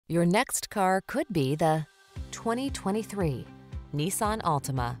Your next car could be the 2023 Nissan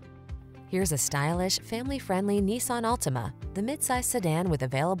Altima. Here's a stylish, family-friendly Nissan Altima, the midsize sedan with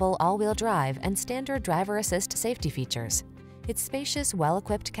available all-wheel drive and standard driver assist safety features. Its spacious,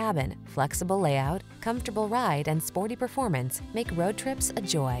 well-equipped cabin, flexible layout, comfortable ride, and sporty performance make road trips a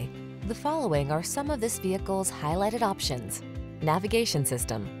joy. The following are some of this vehicle's highlighted options: navigation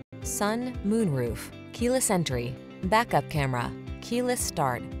system, sun, moonroof, keyless entry, backup camera, keyless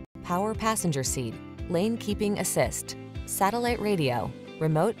start, power passenger seat, lane keeping assist, satellite radio,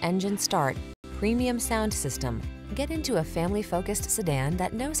 remote engine start, premium sound system. Get into a family-focused sedan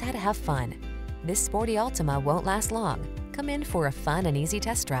that knows how to have fun. This sporty Altima won't last long. Come in for a fun and easy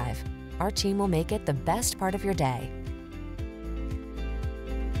test drive. Our team will make it the best part of your day.